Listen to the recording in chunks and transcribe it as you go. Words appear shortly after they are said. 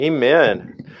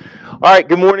Amen. All right,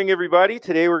 good morning, everybody.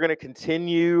 Today we're going to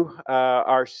continue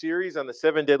our series on the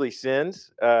seven deadly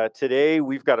sins. Today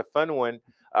we've got a fun one.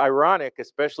 Ironic,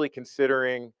 especially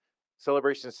considering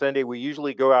Celebration Sunday, we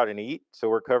usually go out and eat. So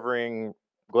we're covering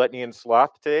gluttony and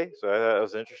sloth today. So that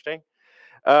was interesting.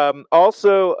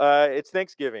 Also, it's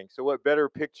Thanksgiving. So what better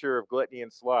picture of gluttony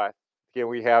and sloth can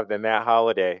we have than that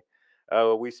holiday?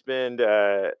 We spend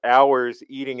hours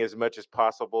eating as much as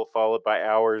possible, followed by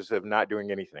hours of not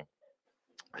doing anything.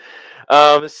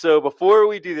 So before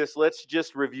we do this, let's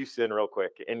just review sin real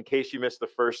quick, in case you missed the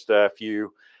first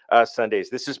few Sundays.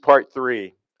 This is part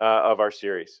three of our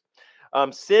series.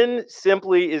 Sin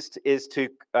simply is to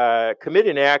commit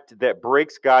an act that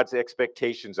breaks God's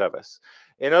expectations of us.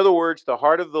 In other words, the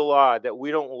heart of the law, that we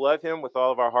don't love Him with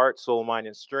all of our heart, soul, mind,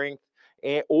 and strength,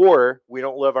 or we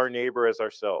don't love our neighbor as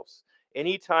ourselves.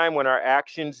 Anytime when our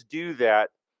actions do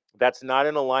that, that's not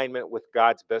in alignment with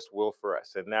God's best will for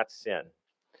us, and that's sin.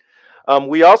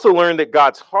 We also learned that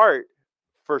God's heart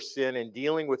for sin and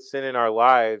dealing with sin in our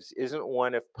lives isn't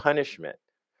one of punishment.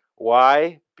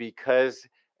 Why? Because,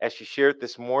 as she shared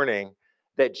this morning,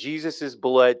 that Jesus'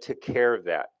 blood took care of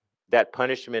that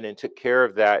punishment, and took care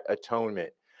of that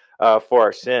atonement for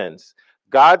our sins.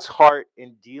 God's heart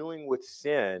in dealing with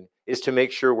sin is to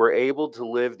make sure we're able to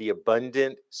live the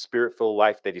abundant, spirit-filled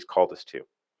life that He's called us to.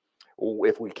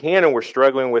 If we can and we're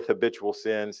struggling with habitual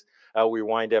sins, we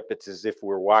wind up, it's as if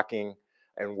we're walking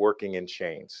and working in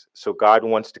chains. So God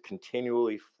wants to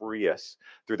continually free us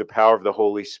through the power of the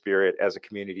Holy Spirit as a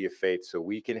community of faith, so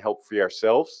we can help free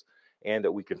ourselves and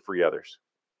that we can free others.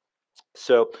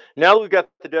 So now that we've got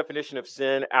the definition of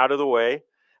sin out of the way,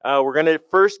 we're going to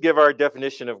first give our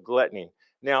definition of gluttony.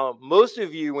 Now, most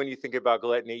of you, when you think about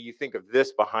gluttony, you think of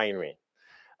this behind me.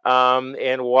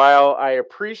 And while I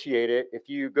appreciate it, if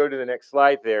you go to the next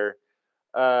slide there,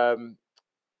 um,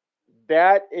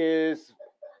 that's,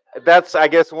 I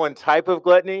guess, one type of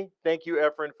gluttony. Thank you,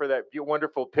 Efren, for that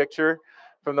wonderful picture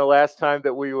from the last time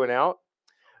that we went out.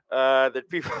 That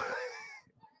people,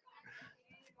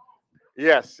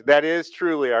 yes, that is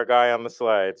truly our guy on the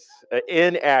slides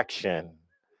in action,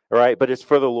 right? But it's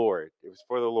for the Lord. It was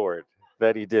for the Lord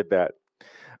that he did that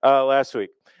last week.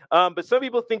 But some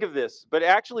people think of this, but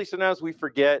actually sometimes we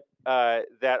forget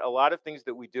that a lot of things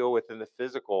that we deal with in the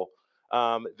physical,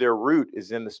 their root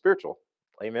is in the spiritual.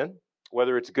 Amen.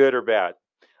 Whether it's good or bad.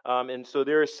 And so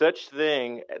there is such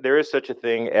a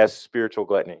thing as spiritual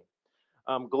gluttony.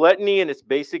 Gluttony, in its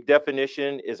basic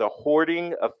definition, is a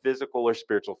hoarding of physical or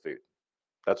spiritual food.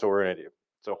 That's what we're going to do.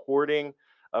 It's a hoarding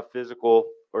of physical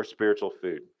or spiritual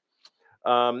food.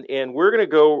 And we're going to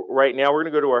go right now. We're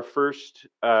going to go to our first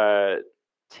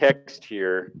text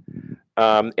here.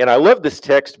 And I love this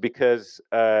text because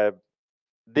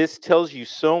this tells you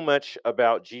so much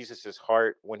about Jesus's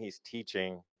heart when he's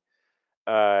teaching.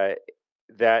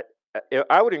 That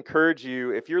I would encourage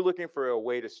you, if you're looking for a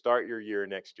way to start your year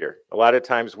next year. A lot of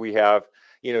times we have,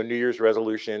 New Year's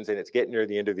resolutions, and it's getting near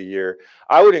the end of the year.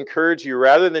 I would encourage you,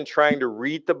 rather than trying to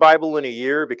read the Bible in a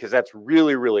year, because that's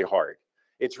really, really hard.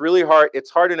 It's really hard. It's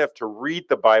hard enough to read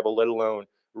the Bible, let alone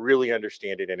really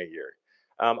understand it in a year.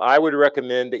 I would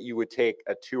recommend that you would take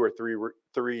a 2 or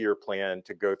 3 year plan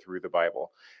to go through the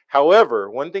Bible. However,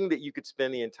 one thing that you could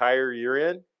spend the entire year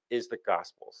in is the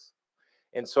Gospels.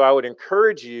 And so I would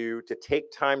encourage you to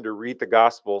take time to read the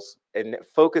Gospels and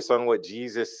focus on what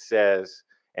Jesus says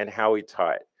and how he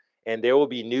taught. And there will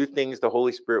be new things the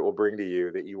Holy Spirit will bring to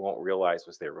you that you won't realize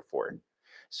was there before.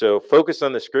 So focus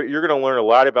on the script. You're going to learn a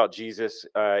lot about Jesus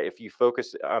if you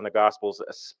focus on the Gospels,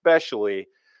 especially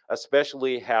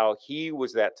how he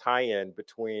was that tie-in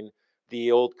between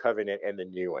the old covenant and the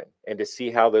new one, and to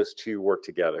see how those two work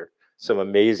together. Some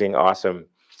amazing, awesome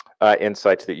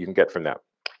insights that you can get from that.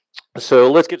 So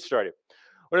let's get started.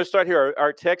 We're going to start here.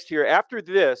 Our text here. After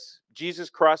this, Jesus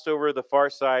crossed over the far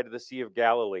side of the Sea of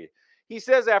Galilee. He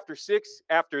says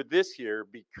after this here,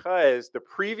 because the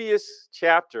previous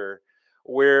chapter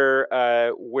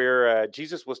where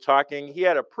Jesus was talking, he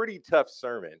had a pretty tough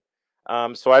sermon.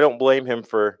 So I don't blame him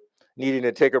for needing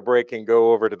to take a break and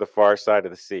go over to the far side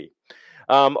of the sea.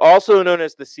 Also known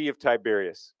as the Sea of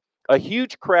Tiberias. A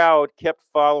huge crowd kept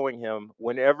following him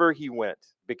whenever he went,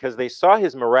 because they saw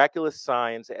his miraculous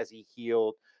signs as he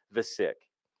healed the sick.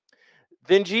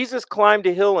 Then Jesus climbed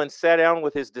a hill and sat down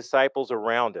with his disciples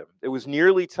around him. It was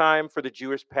nearly time for the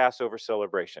Jewish Passover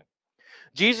celebration.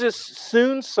 Jesus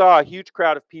soon saw a huge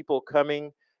crowd of people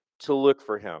coming to look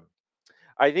for him.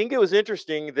 I think it was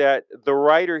interesting that the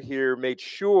writer here made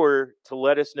sure to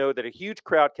let us know that a huge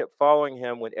crowd kept following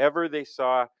him whenever they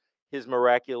saw his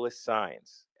miraculous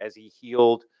signs as he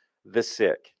healed the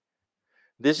sick.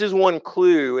 This is one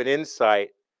clue and insight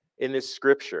in this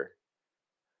scripture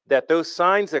that those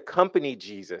signs accompanied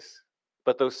Jesus,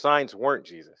 but those signs weren't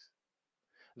Jesus.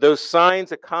 Those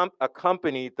signs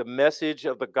accompanied the message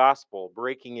of the gospel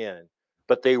breaking in,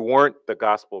 but they weren't the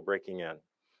gospel breaking in.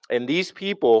 And these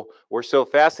people were so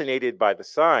fascinated by the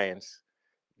signs,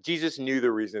 Jesus knew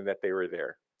the reason that they were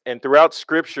there. And throughout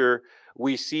scripture,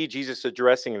 we see Jesus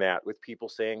addressing that with people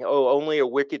saying, oh, only a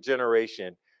wicked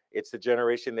generation. It's the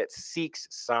generation that seeks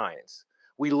signs.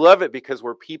 We love it because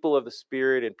we're people of the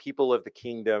Spirit and people of the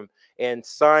kingdom. And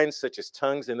signs such as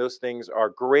tongues and those things are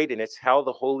great. And it's how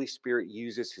the Holy Spirit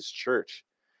uses his church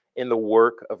in the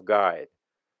work of God.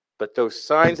 But those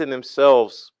signs in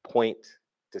themselves point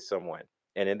to someone.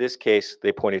 And in this case,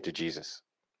 they pointed to Jesus.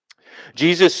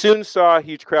 Jesus soon saw a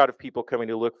huge crowd of people coming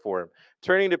to look for him.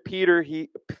 Turning to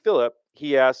Philip,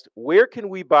 he asked, "Where can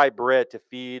we buy bread to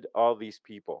feed all these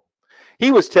people?"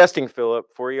 He was testing Philip,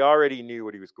 for he already knew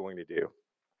what he was going to do.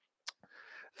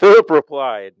 Philip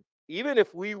replied, "Even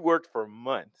if we worked for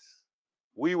months,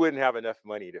 we wouldn't have enough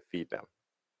money to feed them."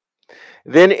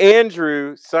 Then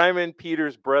Andrew, Simon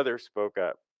Peter's brother, spoke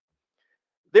up.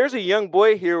 "There's a young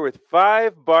boy here with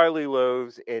 5 barley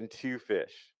loaves and 2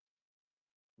 fish.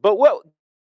 But what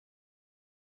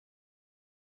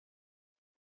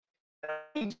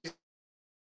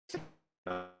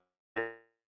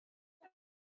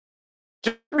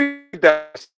just read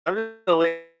that. I'm just gonna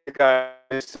let the guy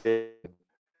say,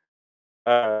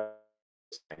 uh,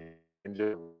 and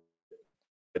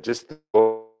just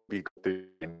be good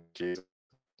in Jesus.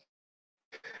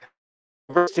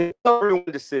 Verse 10, tell everyone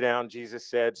to sit down, Jesus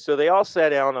said. So they all sat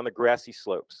down on the grassy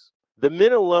slopes. The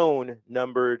men alone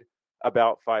numbered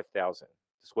about 5,000.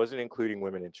 This wasn't including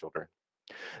women and children.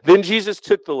 Then Jesus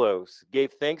took the loaves,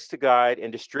 gave thanks to God,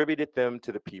 and distributed them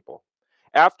to the people.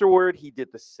 Afterward, he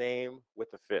did the same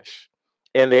with the fish,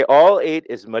 and they all ate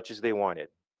as much as they wanted.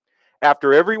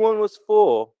 After everyone was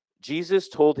full, Jesus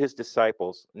told his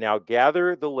disciples, "Now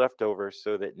gather the leftovers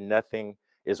so that nothing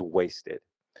is wasted."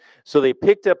 So they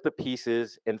picked up the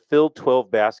pieces and filled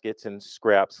 12 baskets and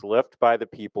scraps left by the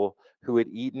people who had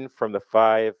eaten from the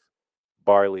 5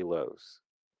 barley loaves.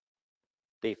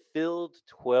 They filled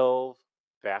 12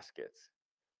 baskets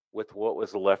with what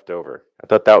was left over. I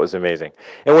thought that was amazing.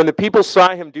 And when the people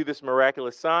saw him do this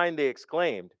miraculous sign, they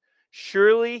exclaimed,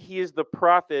 "Surely he is the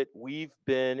prophet we've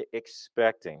been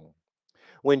expecting."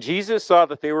 When Jesus saw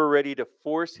that they were ready to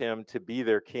force him to be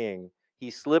their king, he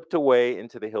slipped away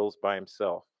into the hills by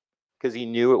himself because he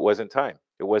knew it wasn't time.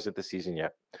 It wasn't the season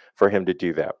yet for him to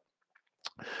do that.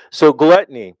 So,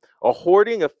 gluttony, a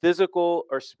hoarding of physical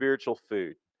or spiritual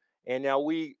food. And now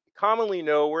we commonly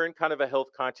know we're in kind of a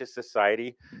health conscious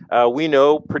society. We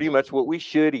know pretty much what we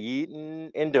should eat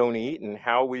and don't eat, and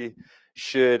how we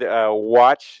should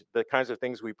watch the kinds of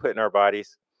things we put in our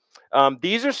bodies.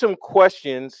 These are some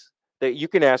questions that you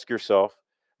can ask yourself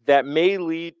that may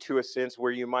lead to a sense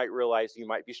where you might realize you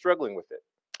might be struggling with it.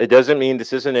 It doesn't mean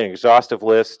this isn't an exhaustive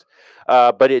list,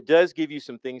 but it does give you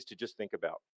some things to just think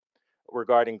about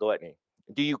regarding gluttony.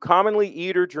 Do you commonly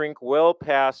eat or drink well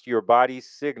past your body's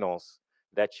signals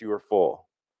that you are full?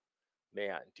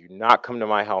 Man, do not come to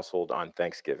my household on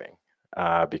Thanksgiving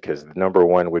because the number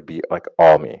one would be like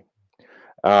all me.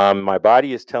 My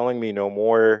body is telling me no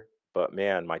more, but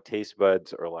man, my taste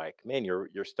buds are like, man,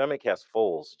 your stomach has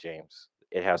folds, James.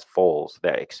 It has folds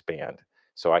that expand.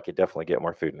 So I could definitely get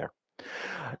more food in there.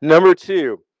 Number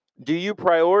 2, do you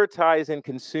prioritize and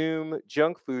consume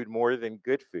junk food more than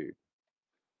good food?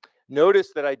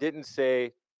 Notice that I didn't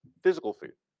say physical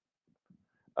food.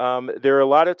 There are a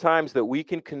lot of times that we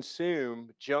can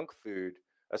consume junk food,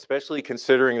 especially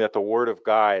considering that the Word of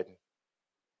God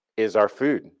is our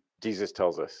food, Jesus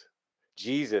tells us.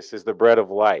 Jesus is the bread of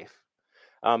life.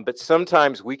 But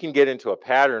sometimes we can get into a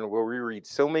pattern where we read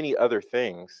so many other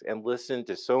things and listen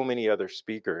to so many other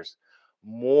speakers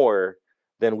more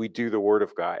than we do the Word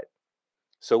of God.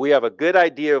 So we have a good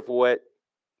idea of what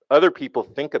other people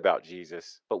think about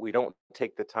Jesus, but we don't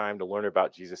take the time to learn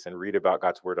about Jesus and read about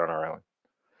God's Word on our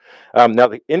own. Now,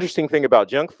 the interesting thing about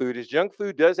junk food is junk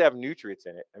food does have nutrients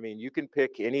in it. I mean, you can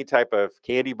pick any type of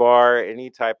candy bar, any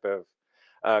type of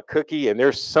cookie, and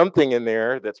there's something in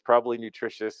there that's probably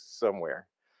nutritious somewhere.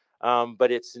 But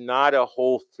it's not a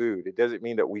whole food. It doesn't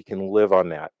mean that we can live on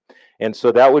that. And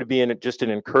so that would be just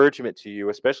an encouragement to you,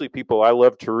 especially people. I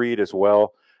love to read as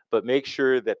well, but make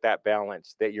sure that that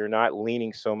balance, that you're not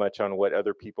leaning so much on what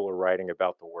other people are writing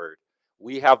about the Word.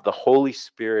 We have the Holy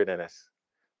Spirit in us,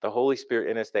 the Holy Spirit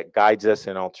in us that guides us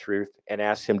in all truth, and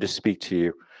ask Him to speak to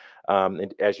you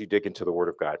as you dig into the Word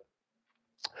of God.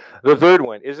 The third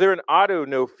one, is there an auto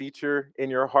no feature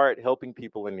in your heart helping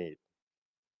people in need?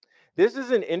 This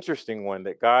is an interesting one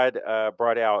that God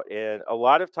brought out. And a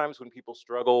lot of times when people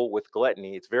struggle with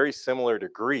gluttony, it's very similar to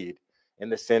greed in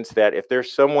the sense that if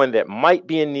there's someone that might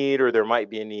be in need or there might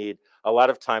be a need, a lot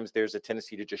of times there's a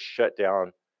tendency to just shut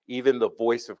down even the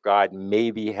voice of God,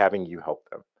 maybe having you help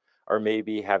them or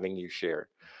maybe having you share.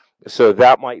 So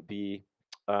that might be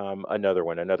another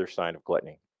one, another sign of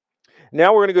gluttony.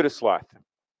 Now we're going to go to sloth.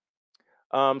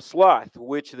 Sloth,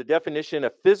 which the definition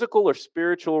of physical or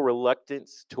spiritual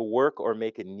reluctance to work or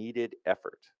make a needed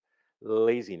effort.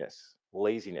 Laziness,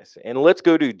 laziness. And let's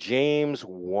go to James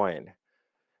 1.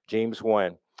 James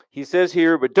 1. He says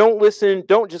here, but don't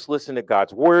just listen to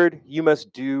God's word. You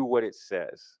must do what it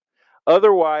says.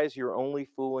 Otherwise, you're only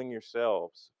fooling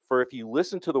yourselves. For if you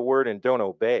listen to the word and don't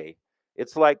obey,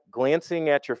 it's like glancing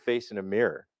at your face in a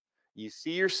mirror. You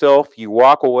see yourself, you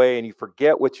walk away, and you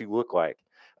forget what you look like.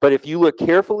 But if you look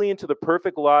carefully into the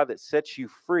perfect law that sets you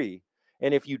free,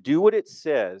 and if you do what it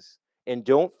says and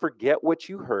don't forget what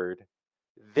you heard,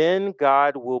 then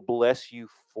God will bless you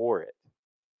for it.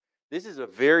 This is a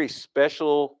very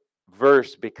special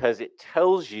verse because it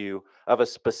tells you of a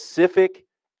specific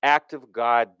act of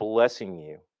God blessing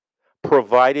you,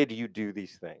 provided you do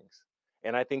these things.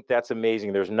 And I think that's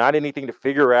amazing. There's not anything to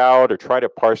figure out or try to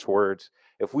parse words.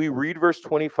 If we read verse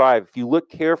 25, if you look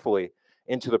carefully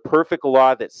into the perfect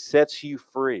law that sets you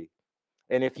free,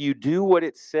 and if you do what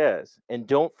it says and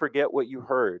don't forget what you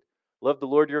heard, love the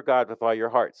Lord your God with all your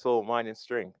heart, soul, mind, and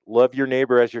strength. Love your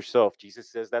neighbor as yourself.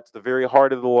 Jesus says that's the very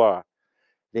heart of the law.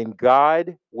 Then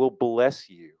God will bless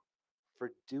you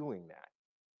for doing that.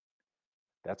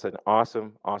 That's an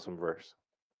awesome, awesome verse.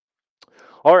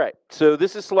 All right, so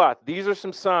this is sloth. These are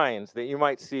some signs that you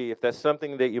might see if that's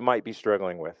something that you might be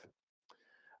struggling with.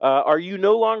 Are you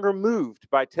no longer moved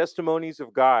by testimonies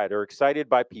of God or excited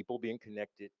by people being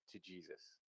connected to Jesus?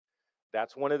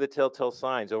 That's one of the telltale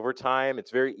signs. Over time,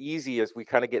 it's very easy as we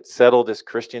kind of get settled as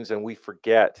Christians and we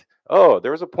forget, oh,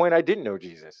 there was a point I didn't know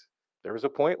Jesus. There was a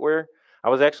point where I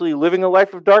was actually living a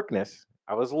life of darkness.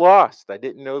 I was lost. I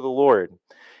didn't know the Lord.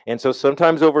 And so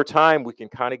sometimes over time, we can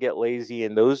kind of get lazy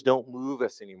and those don't move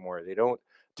us anymore. They don't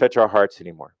touch our hearts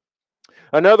anymore.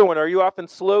 Another one, are you often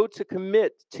slow to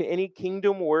commit to any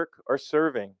kingdom work or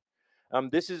serving?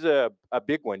 This is a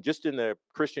big one, just in the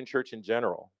Christian church in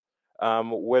general.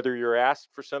 Whether you're asked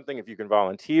for something, if you can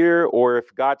volunteer, or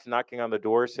if God's knocking on the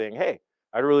door saying, hey,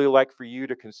 I'd really like for you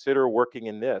to consider working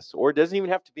in this. Or it doesn't even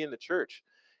have to be in the church.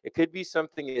 It could be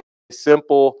something as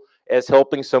simple as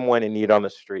helping someone in need on the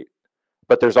street.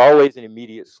 But there's always an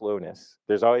immediate slowness.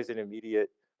 There's always an immediate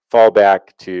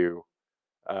fallback to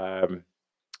um,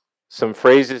 some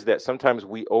phrases that sometimes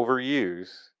we overuse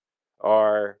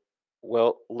are,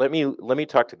 well, let me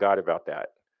talk to God about that.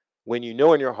 When you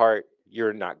know in your heart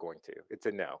you're not going to, it's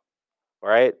a no. All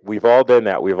right, we've all done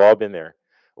that, we've all been there.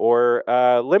 Or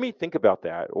let me think about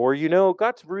that. Or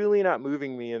God's really not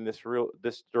moving me in this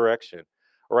direction,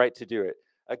 all right, to do it.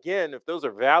 Again, if those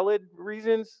are valid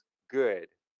reasons, good,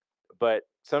 but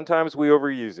sometimes we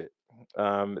overuse it.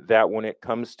 That when it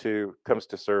comes to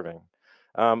serving,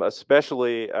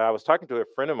 especially, I was talking to a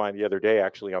friend of mine the other day,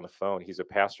 actually on the phone. He's a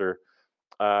pastor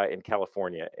in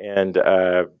California, and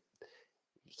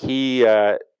he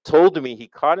told me he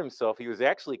caught himself. He was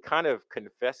actually kind of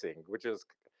confessing, which is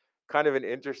kind of an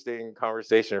interesting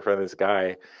conversation from this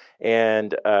guy.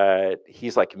 And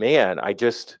he's like, "Man,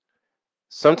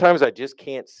 sometimes I just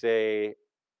can't say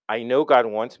I know God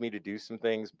wants me to do some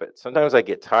things, but sometimes I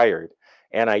get tired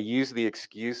and I use the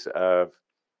excuse of,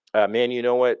 man, you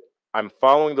know what? I'm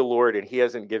following the Lord and He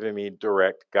hasn't given me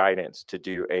direct guidance to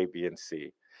do A, B, and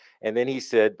C." And then he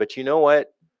said, but you know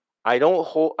what? I don't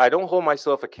hold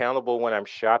myself accountable when I'm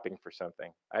shopping for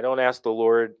something. I don't ask the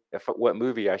Lord what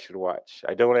movie I should watch.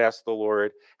 I don't ask the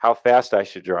Lord how fast I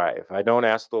should drive. I don't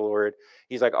ask the Lord.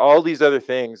 He's like all these other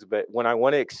things, but when I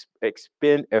want to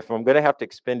expend, if I'm going to have to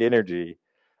expend energy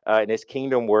in His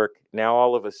kingdom work, now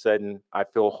all of a sudden I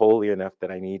feel holy enough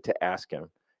that I need to ask Him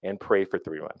and pray for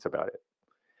 3 months about it.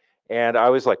 And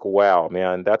I was like, wow,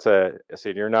 man, I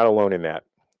said, you're not alone in that.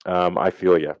 I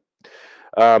feel you.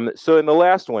 So in the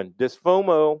last one, the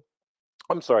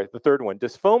third one,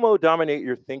 does FOMO dominate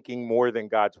your thinking more than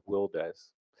God's will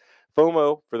does?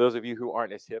 FOMO, for those of you who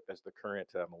aren't as hip as the current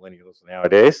millennials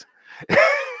nowadays,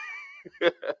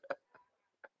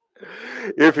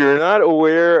 if you're not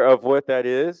aware of what that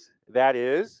is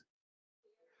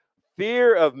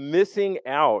fear of missing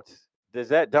out. Does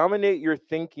that dominate your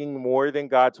thinking more than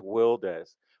God's will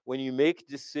does? When you make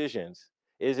decisions,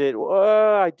 is it,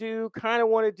 I do kind of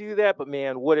want to do that, but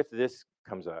man, what if this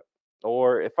comes up?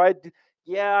 Or if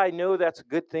yeah, I know that's a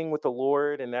good thing with the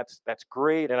Lord, and that's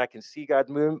great, and I can see God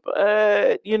moving,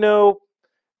 but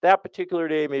That particular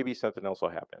day, maybe something else will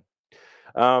happen.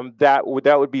 That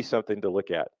would be something to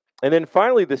look at. And then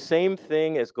finally, the same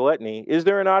thing as gluttony. Is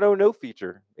there an auto no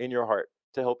feature in your heart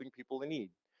to helping people in need?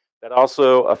 That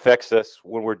also affects us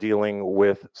when we're dealing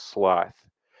with sloth.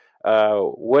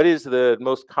 What is the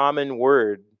most common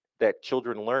word that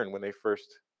children learn when they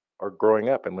first are growing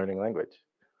up and learning language?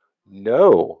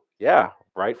 No. Yeah,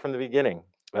 right from the beginning.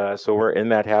 So we're in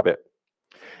that habit.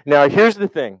 Now, here's the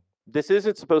thing. This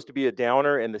isn't supposed to be a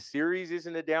downer, and the series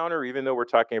isn't a downer, even though we're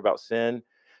talking about sin.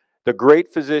 The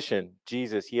great physician,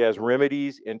 Jesus, he has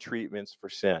remedies and treatments for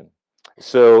sin.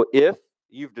 So if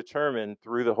you've determined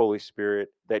through the Holy Spirit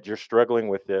that you're struggling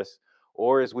with this,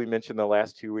 or as we mentioned the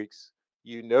last 2 weeks,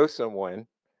 you know someone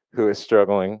who is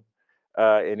struggling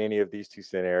in any of these two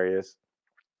sin areas,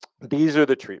 these are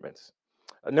the treatments.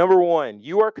 Number one,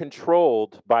 you are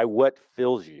controlled by what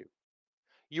fills you.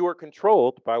 You are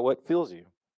controlled by what fills you.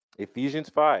 Ephesians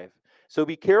 5. So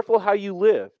be careful how you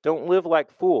live. Don't live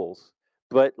like fools,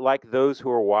 but like those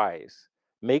who are wise.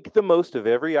 Make the most of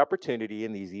every opportunity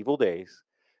in these evil days.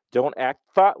 Don't act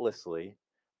thoughtlessly,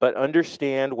 but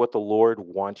understand what the Lord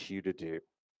wants you to do.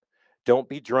 Don't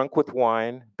be drunk with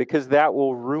wine, because that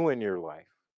will ruin your life.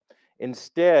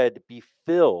 Instead, be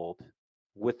filled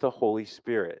with the Holy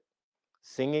Spirit,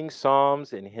 singing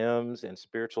psalms and hymns and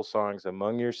spiritual songs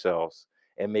among yourselves,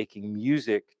 and making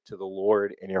music to the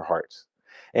Lord in your hearts.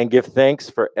 And give thanks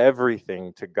for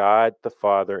everything to God the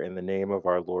Father in the name of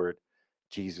our Lord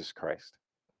Jesus Christ.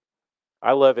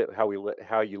 I love it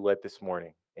how you led this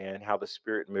morning and how the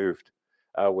Spirit moved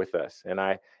with us. And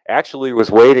I actually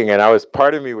was waiting, and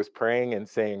part of me was praying and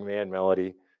saying, "Man,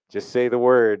 Melody, just say the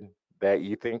word that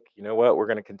you think. You know what? We're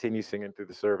going to continue singing through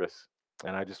the service."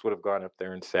 And I just would have gone up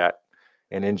there and sat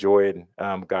and enjoyed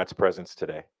God's presence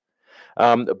today.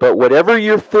 But whatever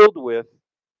you're filled with,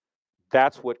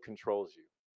 that's what controls you.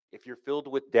 If you're filled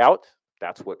with doubt,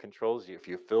 that's what controls you. If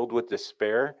you're filled with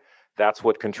despair, that's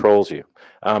what controls you.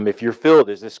 If you're filled,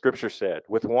 as this scripture said,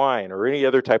 with wine or any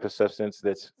other type of substance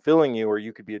that's filling you or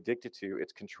you could be addicted to,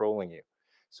 it's controlling you.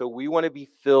 So we want to be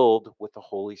filled with the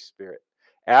Holy Spirit.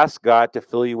 Ask God to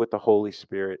fill you with the Holy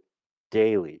Spirit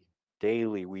daily.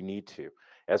 Daily, we need to.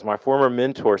 As my former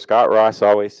mentor, Scott Ross,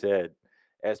 always said,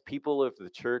 as people of the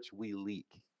church, we leak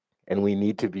and we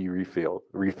need to be refilled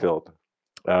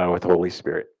with Holy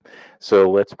Spirit. So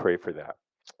let's pray for that.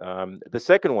 The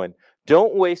second one,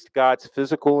 don't waste God's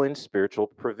physical and spiritual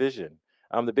provision.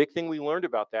 The big thing we learned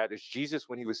about that is Jesus,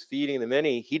 when he was feeding the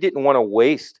many, he didn't want to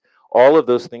waste all of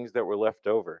those things that were left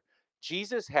over.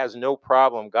 Jesus has no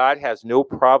problem. God has no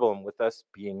problem with us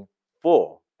being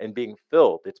full and being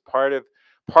filled. It's part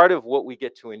of what we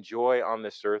get to enjoy on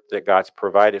this earth that God's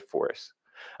provided for us.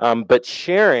 But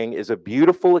sharing is a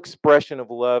beautiful expression of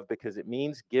love because it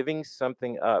means giving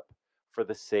something up for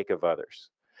the sake of others.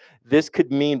 This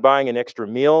could mean buying an extra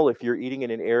meal if you're eating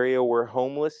in an area where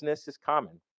homelessness is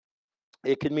common.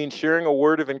 It could mean sharing a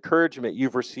word of encouragement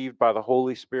you've received by the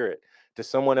Holy Spirit to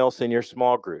someone else in your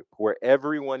small group where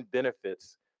everyone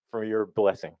benefits from your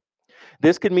blessing.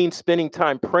 This could mean spending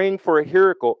time praying for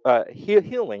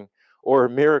healing or a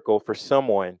miracle for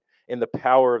someone in the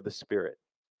power of the Spirit.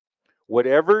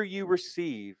 Whatever you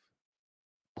receive,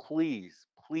 please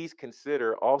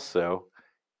consider also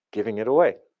giving it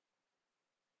away.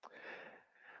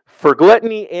 For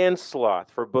gluttony and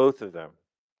sloth, for both of them,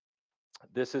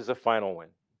 this is a final one.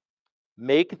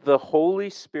 Make the Holy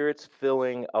Spirit's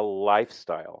filling a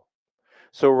lifestyle.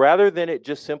 So rather than it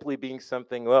just simply being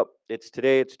something, well, it's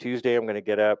Tuesday, I'm going to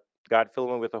get up, God fill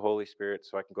me with the Holy Spirit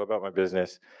so I can go about my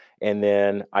business and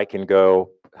then I can go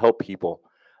help people.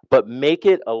 But make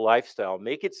it a lifestyle.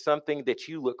 Make it something that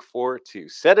you look forward to.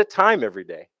 Set a time every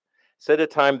day. Set a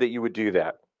time that you would do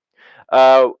that.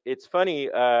 It's funny.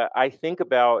 I think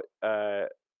about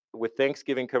with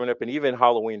Thanksgiving coming up and even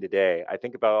Halloween today. I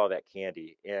think about all that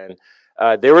candy. And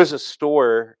there was a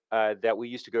store that we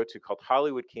used to go to called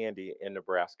Hollywood Candy in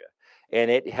Nebraska, and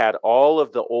it had all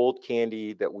of the old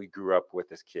candy that we grew up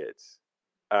with as kids.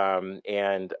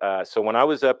 So when I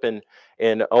was up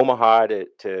in Omaha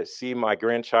to see my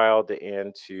grandchild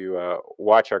and to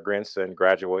watch our son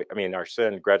graduate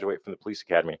from the police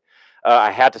academy,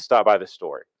 I had to stop by the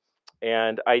store.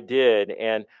 And I did.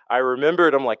 And I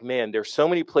remembered, I'm like, man, there's so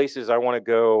many places I want to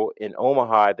go in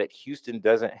Omaha that Houston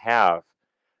doesn't have.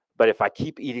 But if I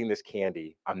keep eating this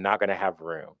candy, I'm not going to have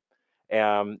room.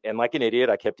 And like an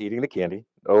idiot, I kept eating the candy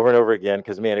over and over again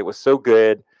because, man, it was so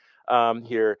good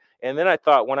here. And then I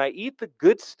thought, when I eat the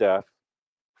good stuff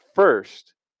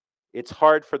first, it's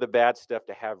hard for the bad stuff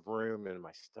to have room in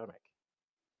my stomach.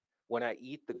 When I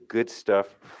eat the good stuff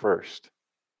first,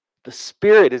 the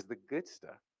Spirit is the good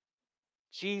stuff.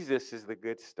 Jesus is the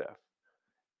good stuff.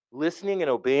 Listening and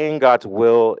obeying God's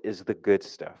will is the good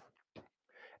stuff.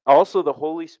 Also, the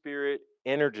Holy Spirit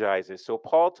energizes. So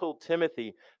Paul told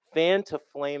Timothy, fan to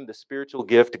flame the spiritual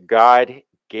gift God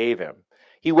gave him.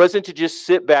 He wasn't to just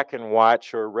sit back and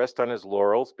watch or rest on his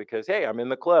laurels because, hey, I'm in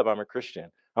the club. I'm a Christian.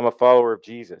 I'm a follower of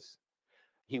Jesus.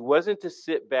 He wasn't to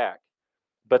sit back,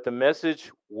 but the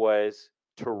message was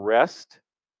to rest,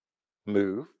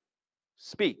 move,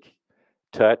 speak,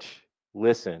 touch,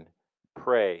 listen,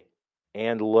 pray,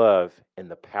 and love in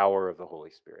the power of the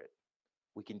Holy Spirit.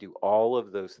 We can do all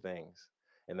of those things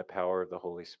in the power of the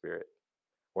Holy Spirit.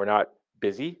 We're not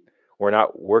busy. We're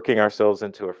not working ourselves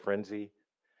into a frenzy,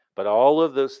 but all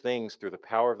of those things through the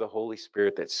power of the Holy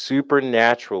Spirit that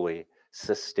supernaturally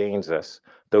sustains us,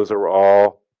 those are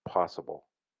all possible.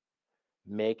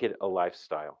 Make it a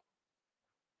lifestyle.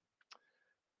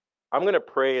 I'm going to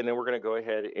pray, and then we're going to go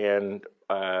ahead and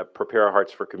prepare our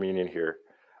hearts for communion here.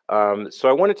 So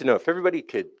I wanted to know if everybody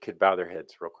could bow their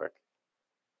heads real quick.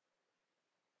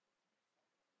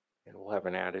 And we'll have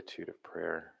an attitude of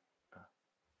prayer.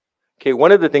 Okay,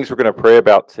 one of the things we're going to pray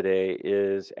about today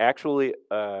is actually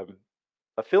a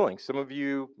filling. Some of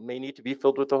you may need to be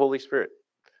filled with the Holy Spirit.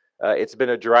 It's been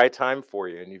a dry time for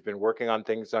you, and you've been working on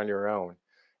things on your own.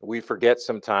 We forget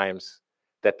sometimes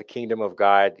that the kingdom of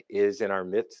God is in our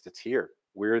midst. It's here.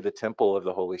 We're the temple of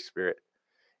the Holy Spirit.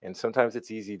 And sometimes it's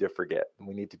easy to forget. And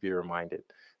we need to be reminded.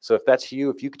 So if that's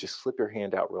you, if you could just slip your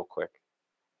hand out real quick.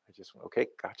 Okay,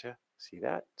 gotcha. See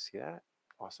that? See that?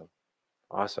 Awesome.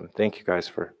 Awesome. Thank you guys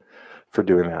for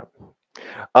doing that.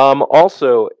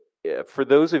 Also, for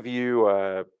those of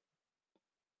you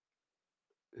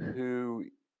who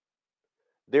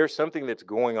there's something that's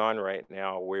going on right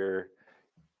now where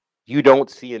you don't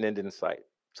see an end in sight.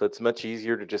 So it's much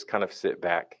easier to just kind of sit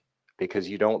back because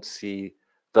you don't see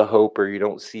the hope or you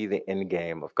don't see the end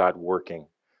game of God working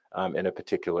in a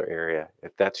particular area.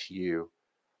 If that's you,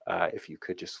 if you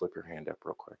could just slip your hand up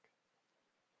real quick.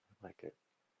 I like it.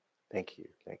 Thank you.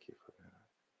 Thank you for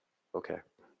that. Okay.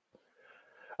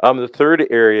 The third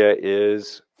area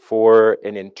is for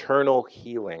an internal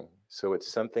healing. So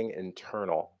it's something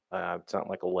internal. It's not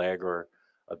like a leg or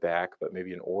a back, but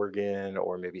maybe an organ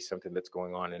or maybe something that's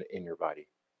going on in your body.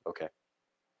 Okay.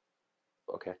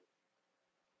 Okay.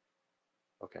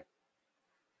 Okay.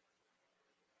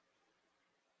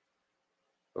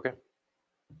 Okay.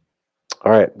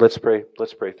 All right. Let's pray.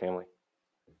 Let's pray, family.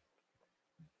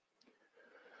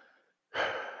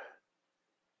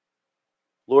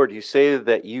 Lord, you say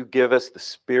that you give us the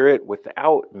Spirit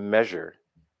without measure.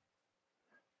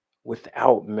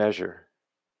 Without measure.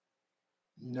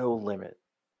 No limit.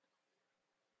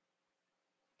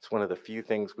 It's one of the few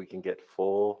things we can get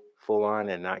full on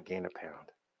and not gain a pound.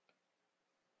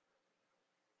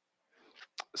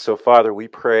 So, Father, we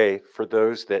pray for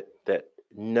those that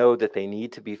know that they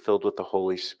need to be filled with the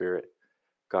Holy Spirit.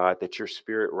 God, that your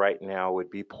Spirit right now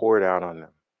would be poured out on them.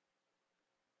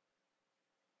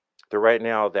 That right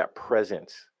now, that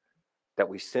presence that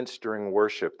we sensed during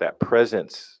worship, that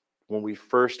presence when we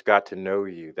first got to know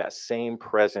you, that same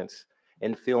presence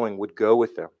and feeling would go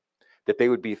with them. That they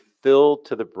would be filled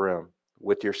to the brim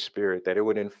with your Spirit, that it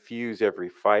would infuse every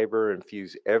fiber,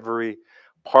 infuse every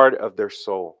part of their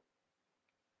soul.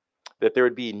 That there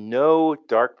would be no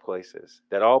dark places,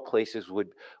 that all places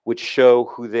would show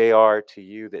who they are to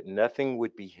you, that nothing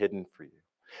would be hidden for you,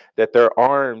 that their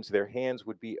arms, their hands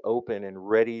would be open and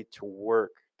ready to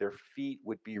work, their feet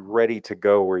would be ready to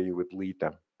go where you would lead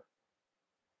them.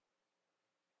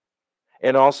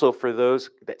 And also for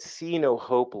those that see no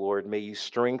hope, Lord, may you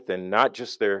strengthen not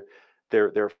just their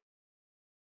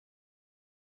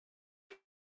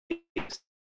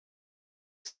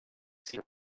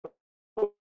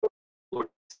Lord,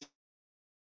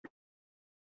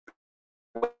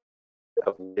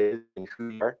 of who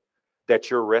you are,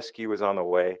 that your rescue is on the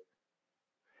way.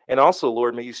 And also,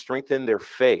 Lord, may you strengthen their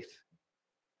faith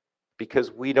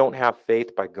because we don't have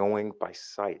faith by going by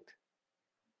sight,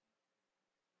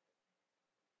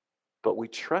 but we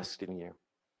trust in you.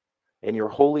 And your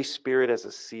Holy Spirit as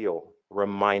a seal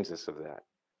reminds us of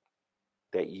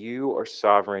that you are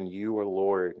sovereign, you are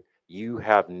Lord, you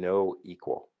have no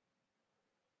equal.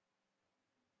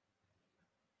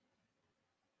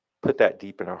 Put that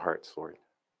deep in our hearts, Lord.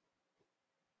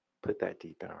 Put that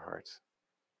deep in our hearts.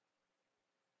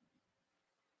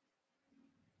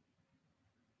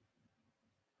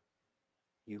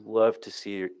 You love to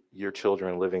see your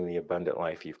children living the abundant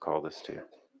life you've called us to.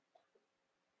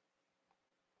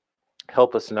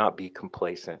 Help us not be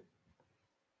complacent.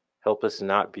 Help us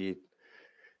not be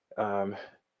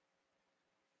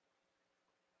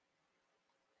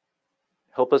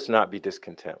help us not be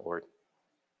discontent, Lord.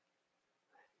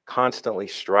 constantly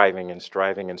striving and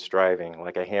striving and striving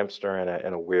like a hamster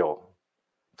in a wheel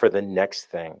for the next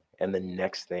thing and the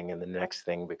next thing and the next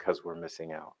thing because we're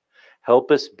missing out.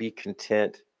 Help us be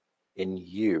content in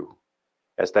you.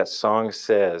 As that song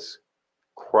says,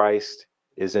 Christ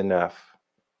is enough.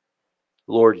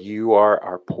 Lord, you are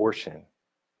our portion,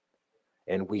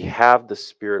 and we have the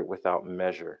Spirit without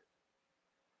measure.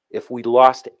 If we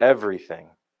lost everything,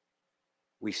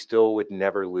 we still would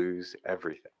never lose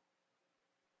everything.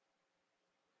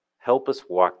 Help us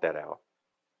walk that out.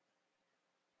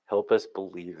 Help us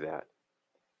believe that.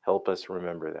 Help us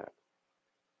remember that.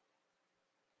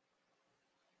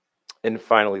 And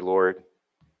finally, Lord,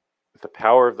 with the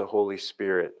power of the Holy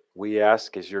Spirit, we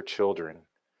ask as your children,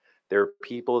 there are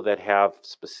people that have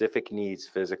specific needs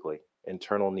physically,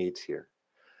 internal needs here.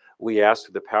 We ask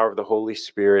through the power of the Holy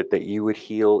Spirit that you would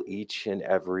heal each and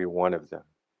every one of them.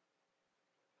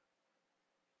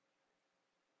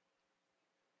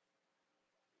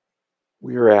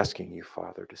 We are asking you,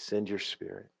 Father, to send your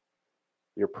Spirit,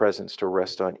 your presence to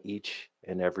rest on each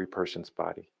and every person's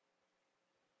body.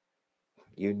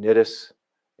 You knit us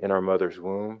in our mother's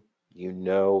womb. You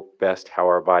know best how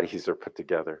our bodies are put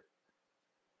together.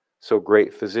 So,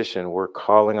 great physician, we're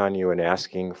calling on you and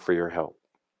asking for your help.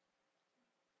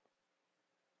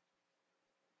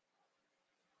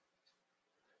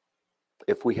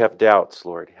 If we have doubts,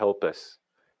 Lord, help us.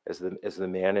 As the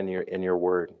man in your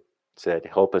word said,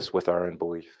 help us with our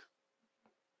unbelief.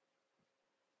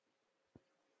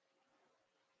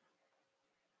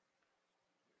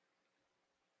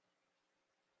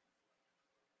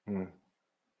 Mm.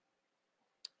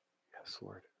 Yes,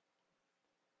 Lord.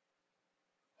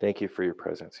 Thank you for your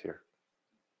presence here.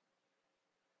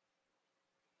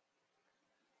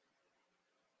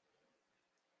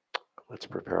 Let's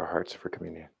prepare our hearts for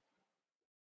communion.